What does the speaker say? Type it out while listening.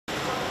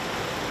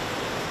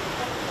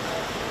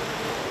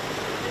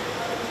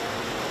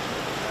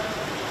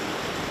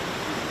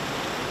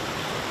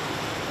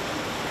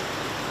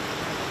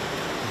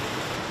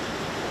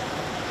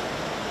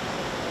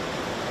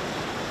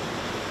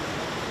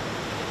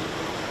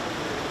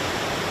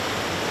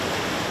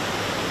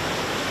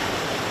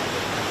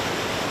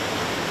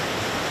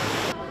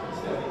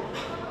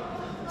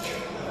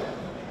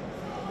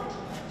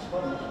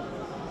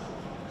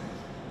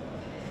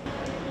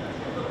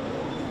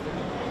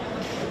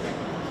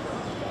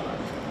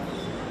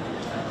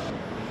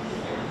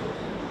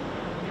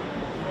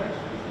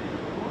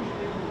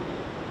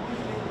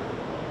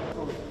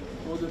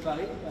de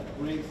Paris that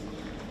brings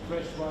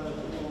fresh water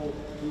to all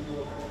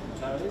people in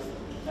Paris.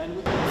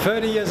 And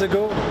 30 years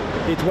ago,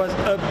 it was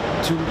up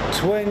to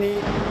 20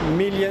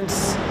 million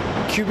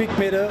cubic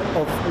meter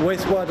of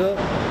wastewater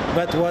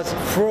that was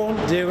thrown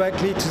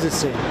directly to the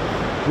Seine.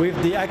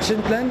 With the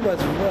action plan that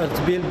was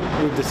built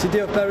with the City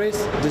of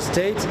Paris, the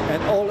state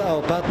and all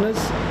our partners,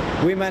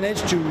 we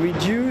managed to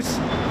reduce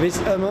this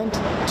amount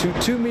to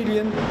 2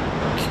 million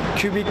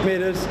cubic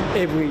meters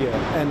every year.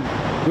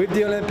 And with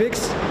the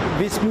Olympics,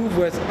 this move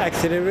was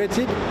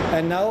accelerated,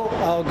 and now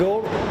our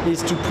goal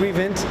is to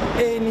prevent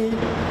any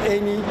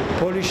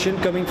pollution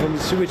coming from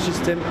the sewage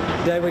system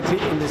directly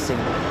in the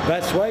Seine.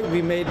 That's why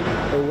we made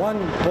a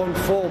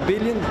 1.4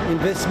 billion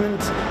investment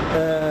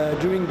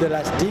during the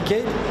last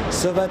decade,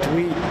 so that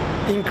we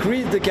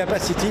increase the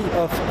capacity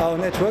of our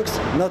networks,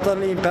 not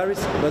only in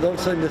Paris, but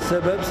also in the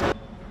suburbs.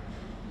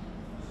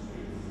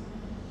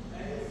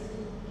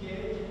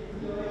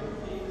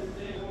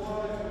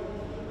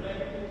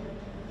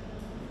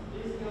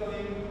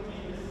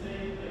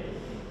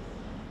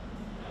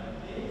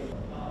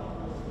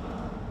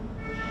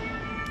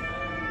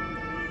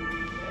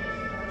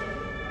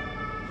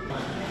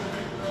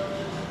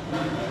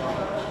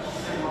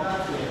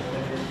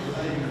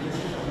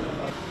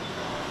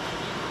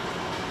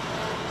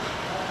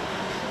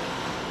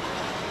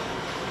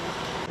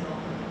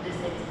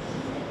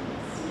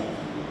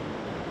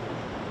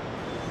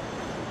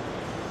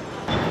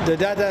 The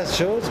data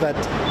shows that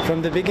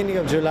from the beginning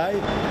of July,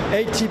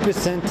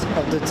 80%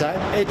 of the time,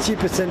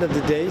 80% of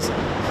the days,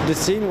 the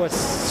Seine was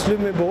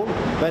swimmable.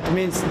 That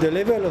means the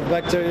level of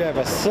bacteria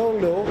was so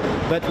low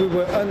that we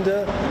were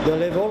under the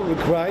level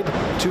required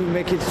to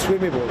make it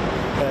swimmable.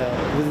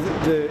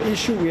 The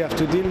issue we have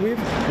to deal with,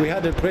 we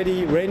had a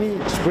pretty rainy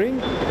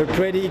spring, a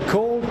pretty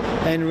cold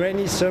and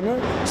rainy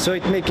summer, so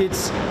it makes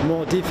it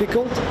more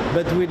difficult,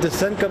 but with the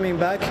sun coming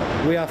back,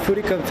 we are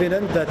fully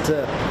confident that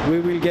we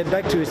will get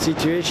back to a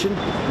situation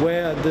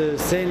where the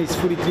Seine is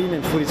fully clean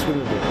and fully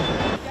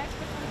swimmable.